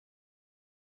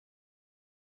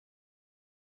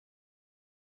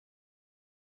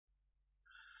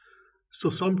So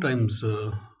sometimes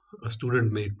a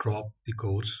student may drop the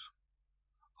course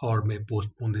or may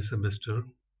postpone the semester.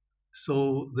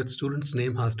 So that student's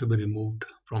name has to be removed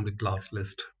from the class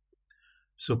list.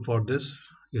 So for this,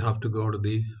 you have to go to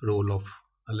the role of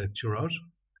a lecturer.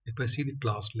 If I see the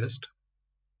class list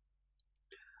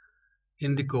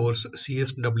in the course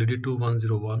CSWD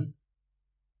 2101,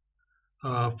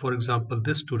 for example,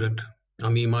 this student,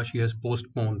 Amima, she has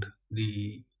postponed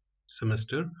the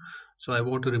semester. So I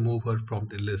want to remove her from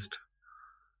the list.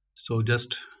 So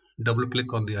just double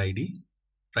click on the ID,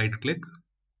 right click,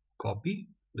 copy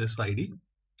this ID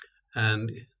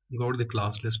and go to the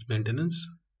class list maintenance,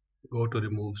 go to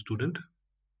remove student,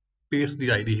 paste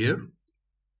the ID here,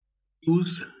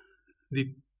 choose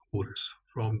the course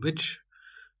from which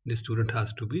the student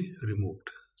has to be removed.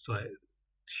 So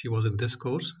she was in this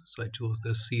course, so I choose the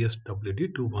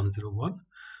CSWD 2101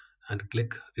 and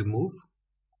click remove.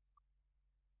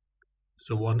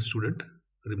 So one student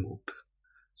removed.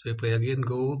 So if I again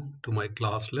go to my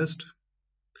class list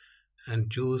and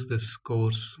choose this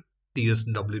course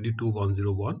CSWD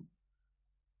 2101,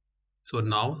 so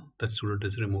now that student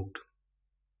is removed.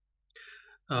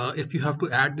 If you have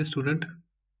to add the student,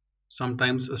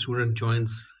 sometimes a student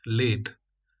joins late,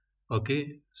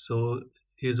 okay, so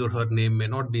his or her name may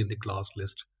not be in the class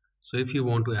list. So if you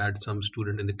want to add some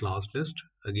student in the class list,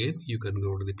 again you can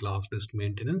go to the class list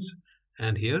maintenance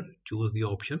and here choose the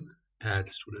option add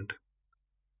student.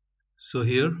 So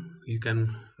here you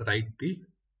can write the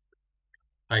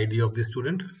ID of the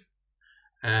student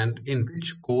and in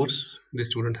which course the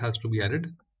student has to be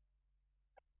added.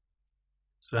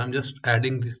 So I'm just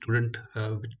adding the student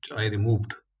which I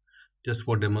removed just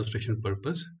for demonstration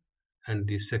purpose, and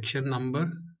the section number,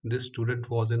 this student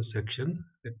was in section,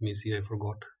 let me see, I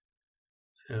forgot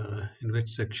in which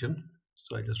section.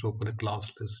 So I just open a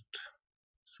class list.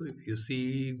 So if you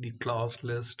see the class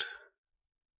list,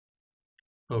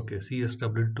 okay,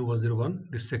 CSW2101,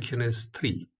 this section is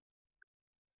 3.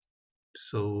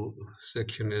 So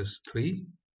section is 3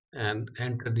 and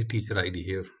enter the teacher ID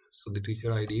here. So the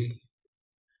teacher ID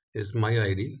is my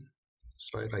ID.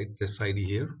 So I write this ID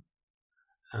here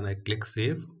and I click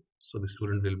save. So the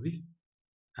student will be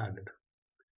added.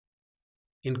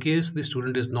 In case the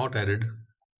student is not added,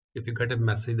 if you get a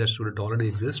message that student already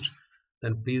exists,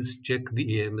 then please check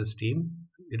the AMS team.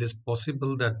 It is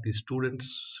possible that the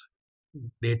student's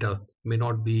data may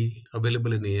not be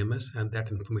available in AMS and that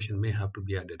information may have to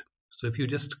be added. So if you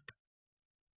just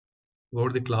go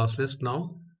to the class list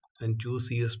now and choose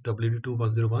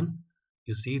CSWD2101,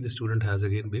 you see the student has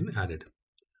again been added.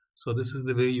 So this is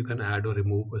the way you can add or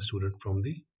remove a student from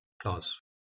the class.